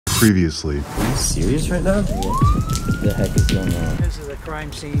Previously. Are you serious right now? What the heck is going on? This is a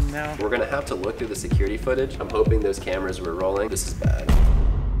crime scene now. We're gonna have to look through the security footage. I'm hoping those cameras were rolling. This is bad.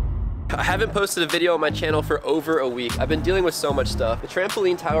 I haven't posted a video on my channel for over a week. I've been dealing with so much stuff. The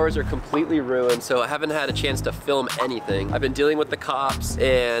trampoline towers are completely ruined, so I haven't had a chance to film anything. I've been dealing with the cops,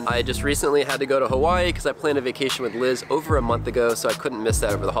 and I just recently had to go to Hawaii because I planned a vacation with Liz over a month ago, so I couldn't miss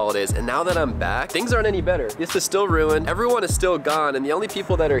that over the holidays. And now that I'm back, things aren't any better. This is still ruined. Everyone is still gone, and the only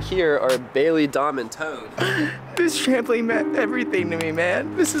people that are here are Bailey, Dom, and Toad. This trampoline meant everything to me,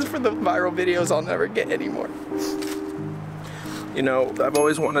 man. This is for the viral videos I'll never get anymore. You know, I've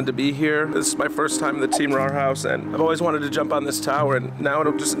always wanted to be here. This is my first time in the Team Rar house, and I've always wanted to jump on this tower, and now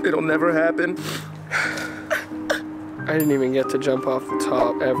it'll never happen. I didn't even get to jump off the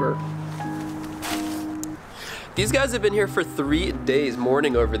top ever. These guys have been here for 3 days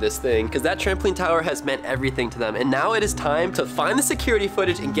mourning over this thing because that trampoline tower has meant everything to them. And now it is time to find the security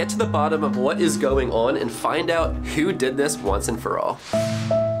footage and get to the bottom of what is going on and find out who did this once and for all.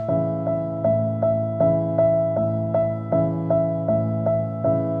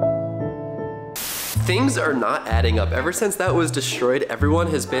 Things are not adding up. Ever since that was destroyed, everyone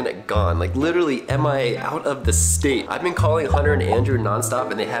has been gone. Like literally MIA, out of the state. I've been calling Hunter and Andrew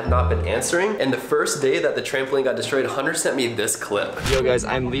nonstop and they have not been answering. And the first day that the trampoline got destroyed, Hunter sent me this clip. Yo guys,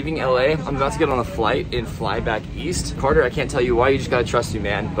 I'm leaving LA. I'm about to get on a flight and fly back east. Carter, I can't tell you why, you just gotta trust me,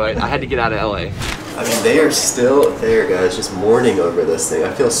 man. But I had to get out of LA. I mean, they are still there, guys, just mourning over this thing.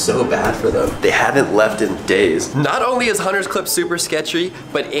 I feel so bad for them. They haven't left in days. Not only is Hunter's clip super sketchy,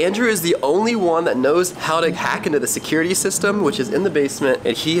 but Andrew is the only one that knows how to hack into the security system, which is in the basement,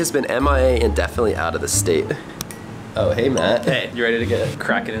 and he has been MIA and definitely out of the state. Oh, hey, Matt. Hey, you ready to get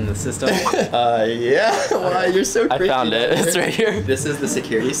cracking in the system? Yeah. Wow, you're so crazy. I found it. It's right here. This is the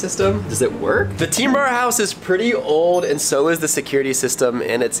security system. Does it work? The Team Rar house is pretty old, and so is the security system,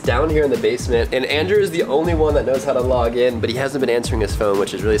 and it's down here in the basement. And Andrew is the only one that knows how to log in, but he hasn't been answering his phone,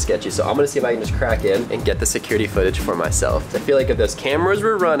 which is really sketchy. So I'm gonna see if I can just crack in and get the security footage for myself. I feel like if those cameras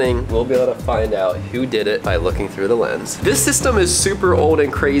were running, we'll be able to find out who did it by looking through the lens. This system is super old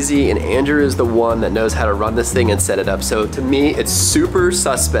and crazy, and Andrew is the one that knows how to run this thing and set it up. So to me, it's super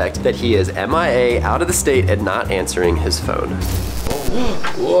suspect that he is MIA, out of the state, and not answering his phone.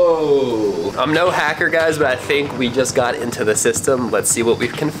 Whoa. I'm no hacker, guys, but I think we just got into the system. Let's see what we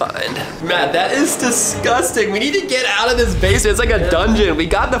can find. Matt, that is disgusting. We need to get out of this basement. It's like a dungeon. We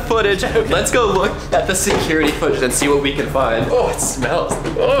got the footage. Let's go look at the security footage and see what we can find. Oh, it smells.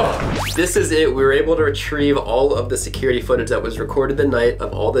 Oh. This is it. We were able to retrieve all of the security footage that was recorded the night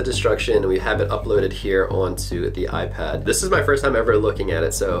of all the destruction, and we have it uploaded here onto the iPad. This is my first time ever looking at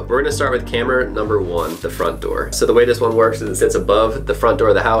it, so we're gonna start with camera number 1, the front door. So the way this one works is it sits above the front door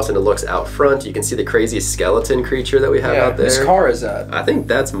of the house and it looks out front. You can see the crazy skeleton creature that we have out there. Whose car is that? I think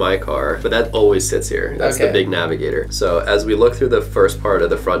that's my car, but that always sits here. That's the big navigator. So as we look through the first part of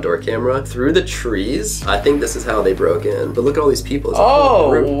the front door camera, through the trees, I think this is how they broke in. But look at all these people.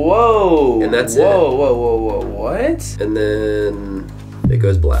 Oh, whoa. And that's it. Whoa, what? And then it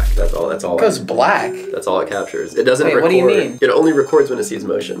goes black. That's all. It goes black? That's all it captures. It doesn't record. What do you mean? It only records when it sees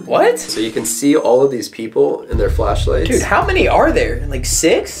motion. What? So you can see all of these people in their flashlights. Dude, how many are there? Like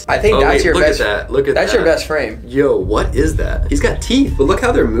 6? I think that's your best. Look at that. Look at that. That's your best frame. Yo, what is that? He's got teeth, but look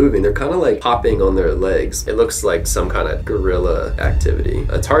how they're moving. They're kind of like hopping on their legs. It looks like some kind of gorilla activity.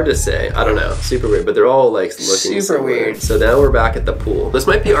 It's hard to say. I don't know. Super weird, but they're all like looking super weird. So now we're back at the pool. This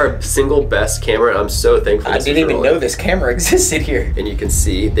might be our single best camera. I'm so thankful. I didn't even know this camera existed here. And you can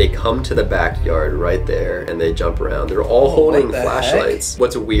see they come to the backyard right there and they jump around. They're all holding flashlights.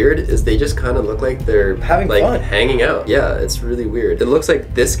 What's weird is they just kind of look like they're having fun, hanging out. Yeah, it's really weird. It looks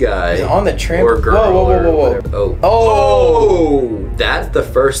like this guy is on the tramp or girl. Whoa. Oh, that's the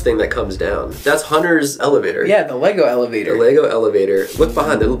first thing that comes down. That's Hunter's elevator. Yeah, the Lego elevator. The Lego elevator. Look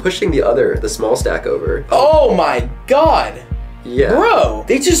behind. They're pushing the small stack over. Oh my God. Yeah. Bro,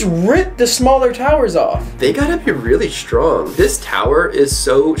 they just ripped the smaller towers off. They gotta be really strong. This tower is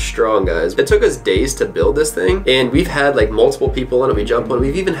so strong, guys. It took us days to build this thing, and we've had like multiple people on it. We jump on it.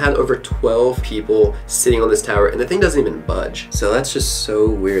 We've even had over 12 people sitting on this tower, and the thing doesn't even budge. So that's just so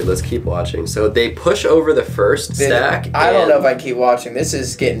weird. Let's keep watching. So they push over the first stack. I don't know if I keep watching. This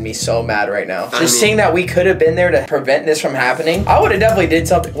is getting me so mad right now. Just seeing that we could have been there to prevent this from happening, I would have definitely did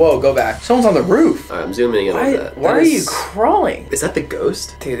something. Whoa, go back. Someone's on the roof. All right, I'm zooming in on that. Why are you crawling? annoying. Is that the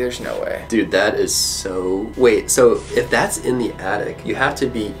ghost? Dude, there's no way. Dude, that is so... Wait, so if that's in the attic, you have to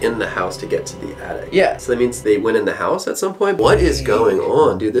be in the house to get to the attic. Yeah. So that means they went in the house at some point? What is going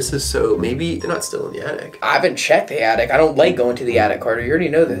on? Dude, this is so... Maybe they're not still in the attic. I haven't checked the attic. I don't like going to the attic, Carter. You already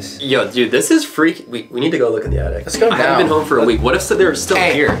know this. Yo, dude, this is freaky. We need to go look in the attic. Let's go I haven't been home for a week. What if they're still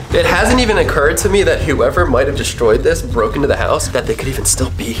here? It hasn't even occurred to me that whoever might have destroyed this, broke into the house, that they could even still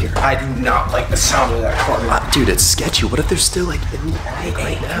be here. I do not like the sound of that, Carter. Dude, it's sketchy. What if they're still like in the attic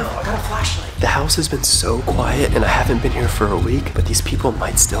right now? I got a flashlight. The house has been so quiet and I haven't been here for a week, but these people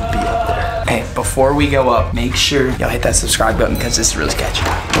might still be up there. Hey, before we go up, make sure y'all hit that subscribe button because this is really sketchy.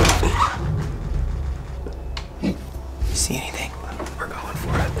 You see anything? We're going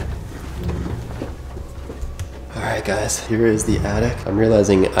for it. All right, guys, here is the attic. I'm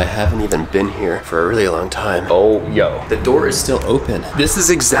realizing I haven't even been here for a really long time. Oh, yo. The door is still open. This is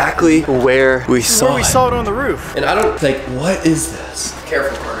exactly where we saw it. On the roof. And I don't, like, what is this?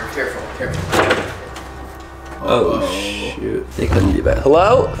 Careful, Carter. Careful. Oh, shoot. They couldn't be bad.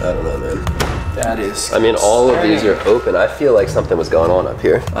 Hello? I don't know, man. That is... I mean, all of these are open. I feel like something was going on up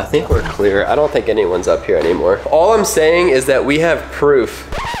here. I think we're clear. I don't think anyone's up here anymore. All I'm saying is that we have proof.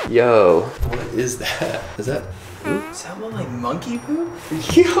 Yo, what is that? Is that... Does that look like monkey poop?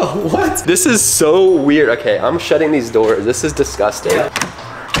 Yo, what? This is so weird. Okay, I'm shutting these doors. This is disgusting. All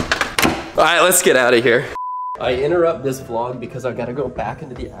right, let's get out of here. I interrupt this vlog because I gotta go back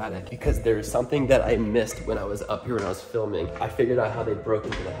into the attic because there's something that I missed when I was up here when I was filming. I figured out how they broke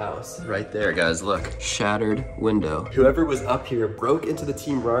into the house. Right there, guys, look. Shattered window. Whoever was up here broke into the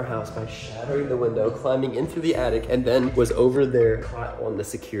Team RAR house by shattering the window, climbing in through the attic, and then was over there caught on the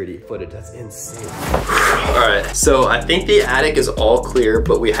security footage. That's insane. All right, so I think the attic is all clear,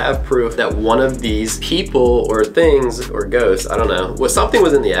 but we have proof that one of these people or things or ghosts, I don't know, something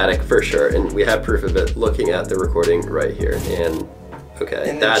was in the attic for sure, and we have proof of it looking at the recording right here. And okay,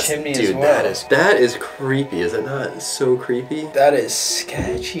 in the chimney as well. that is creepy, is it not? It's so creepy. That is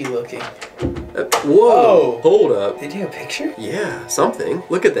sketchy looking. Whoa, hold up. They do a picture? Yeah, something.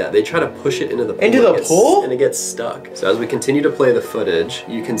 Look at that. They try to push it into the pool. Into the pool? And it gets stuck. So as we continue to play the footage,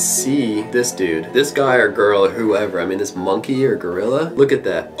 you can see this dude, this guy or girl or whoever, I mean this monkey or gorilla. Look at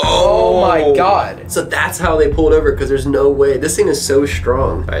that. Oh my God. So that's how they pulled over because there's no way. This thing is so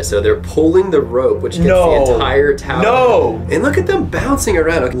strong. All right, so they're pulling the rope, which gets the entire tower. No. And look at them bouncing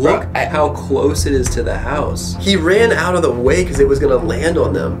around. Look at how close it is to the house. He ran out of the way because it was gonna land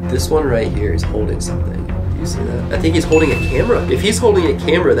on them. This one right here is holding something. Do you see that? I think he's holding a camera. If he's holding a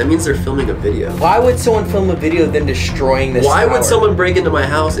camera, that means they're filming a video. Why would someone film a video then destroying this tower? Why would someone break into my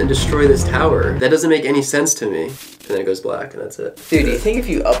house and destroy this tower? That doesn't make any sense to me. And then it goes black and that's it. Dude, do you think if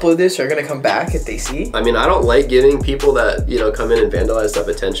you upload this, they're gonna come back if they see? I mean, I don't like giving people that, you know, come in and vandalize stuff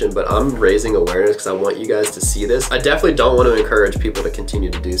attention, but I'm raising awareness because I want you guys to see this. I definitely don't want to encourage people to continue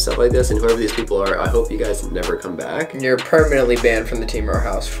to do stuff like this, and whoever these people are, I hope you guys never come back. You're permanently banned from the Team RAR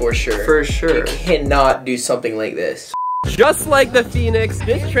house, for sure. For sure. You cannot do something like this. Just like the Phoenix,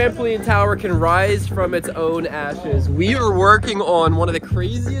 this trampoline tower can rise from its own ashes. We are working on one of the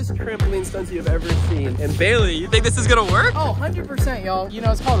craziest trampoline stunts you've ever seen. And Bailey, you think this is gonna work? Oh, 100%, y'all. You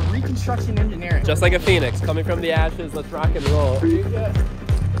know, it's called reconstruction engineering. Just like a Phoenix, coming from the ashes, let's rock and roll. 3, 2, 1.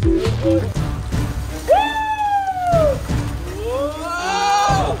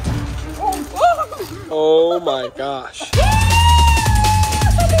 Oh my gosh.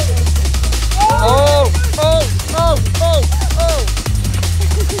 Oh, oh, oh, oh, oh.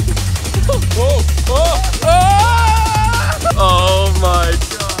 Oh, oh, oh. Oh my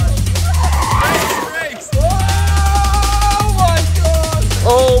gosh. Brakes. Oh my gosh.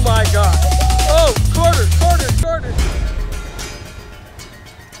 Oh my gosh. Oh, corner.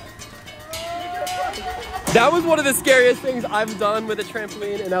 That was one of the scariest things I've done with a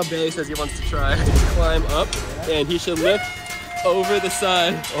trampoline, and now Bailey says he wants to try. Climb up, and he should lift over the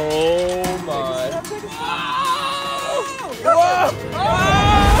side. Oh my. Whoa!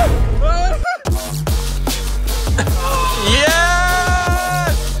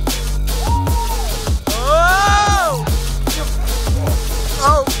 Yes! Oh!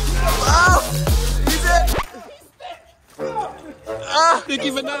 Oh! Oh! He's it! Ah!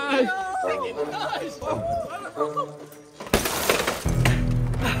 Nicki Minaj!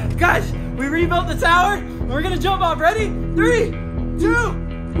 Guys, we rebuilt the tower. And we're gonna jump off. Ready? 3,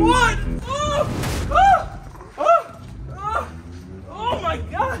 2, 1. Oh! Oh! Oh! Oh! Oh my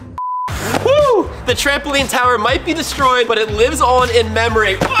God! Woo! The trampoline tower might be destroyed, but it lives on in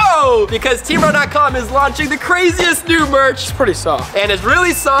memory. Whoa! Because TeamRAR.com is launching the craziest new merch. It's pretty soft. And it's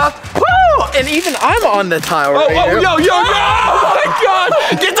really soft. Woo! And even I'm on the tower. Oh, oh, yo, yo, yo! Oh my God!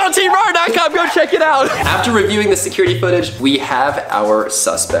 Get on teamrar.com, go check it out. After reviewing the security footage, we have our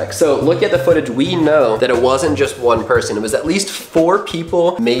suspect. So look at the footage, we know that it wasn't just one person. It was at least 4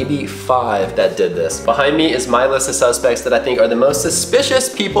 people, maybe 5 that did this. Behind me is my list of suspects that I think are the most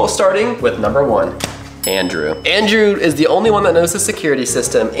suspicious people, starting with number 1. Andrew. Andrew is the only one that knows the security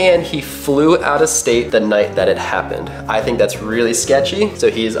system, and he flew out of state the night that it happened. I think that's really sketchy,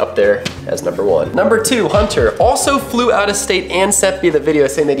 so he's up there as number 1. Number 2, Hunter, also flew out of state and sent me the video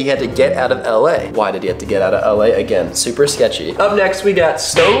saying that he had to get out of LA. Why did he have to get out of LA? Again, super sketchy. Up next, we got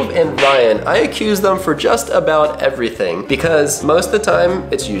Stove and Ryan. I accuse them for just about everything because most of the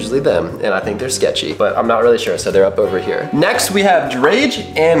time, it's usually them, and I think they're sketchy, but I'm not really sure, so they're up over here. Next, we have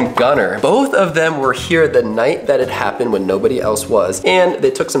Drage and Gunner. Both of them were here the night that it happened when nobody else was, and they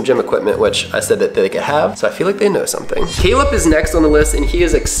took some gym equipment, which I said that they could have, so I feel like they know something. Caleb is next on the list, and he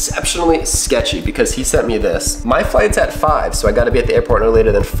is exceptionally sketchy because he sent me this. My flight's at 5, so I gotta be at the airport no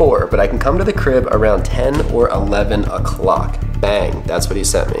later than 4, but I can come to the crib around 10 or 11 o'clock. Bang, that's what he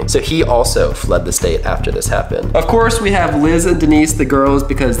sent me. So he also fled the state after this happened. Of course, we have Liz and Denise, the girls,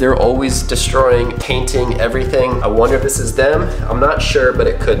 because they're always destroying, painting, everything. I wonder if this is them. I'm not sure, but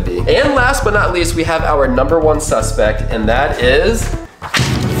it could be. And last but not least, we have our number 1 suspect, and that is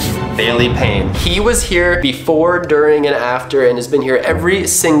Bailey Payne. He was here before, during, and after, and has been here every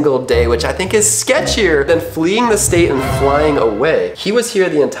single day, which I think is sketchier than fleeing the state and flying away. He was here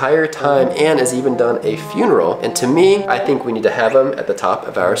the entire time and has even done a funeral, and to me, I think we need to have him at the top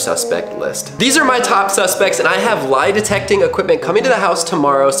of our suspect list. These are my top suspects, and I have lie detecting equipment coming to the house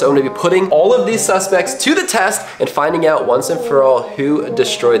tomorrow, so I'm gonna be putting all of these suspects to the test and finding out once and for all who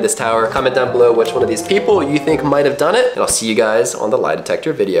destroyed this tower. Comment down below which one of these people you think might have done it, and I'll see you guys on the lie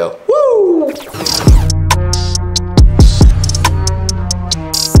detector video. Woo!